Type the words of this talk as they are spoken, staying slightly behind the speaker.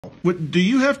Do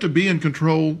you have to be in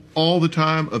control all the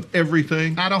time of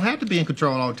everything? I don't have to be in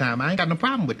control all the time. I ain't got no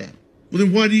problem with that. Well,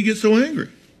 then why do you get so angry?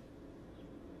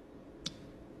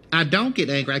 I don't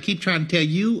get angry. I keep trying to tell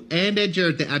you and that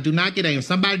Jared that I do not get angry. If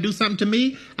somebody do something to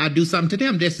me, I do something to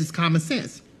them. This is common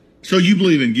sense. So you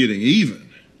believe in getting even?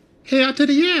 Hell to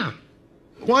the yeah.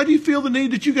 Why do you feel the need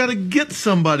that you got to get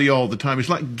somebody all the time? It's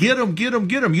like, get them, get them,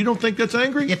 get them. You don't think that's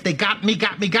angry? If they got me,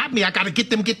 I got to get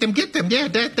them. Yeah,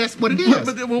 that's what it is.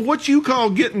 But what you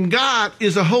call getting got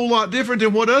is a whole lot different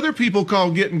than what other people call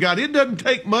getting got. It doesn't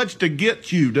take much to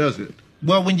get you, does it?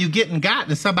 Well, when you getting got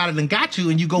and somebody done got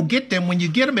you and you go get them, when you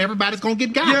get them, everybody's going to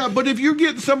get got. Yeah, but if you're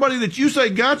getting somebody that you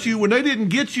say got you when they didn't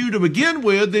get you to begin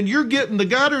with, then you're getting the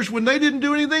gotters when they didn't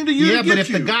do anything to you to get you. Yeah, but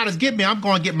if the gotters get me, I'm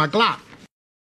going to get my Glock.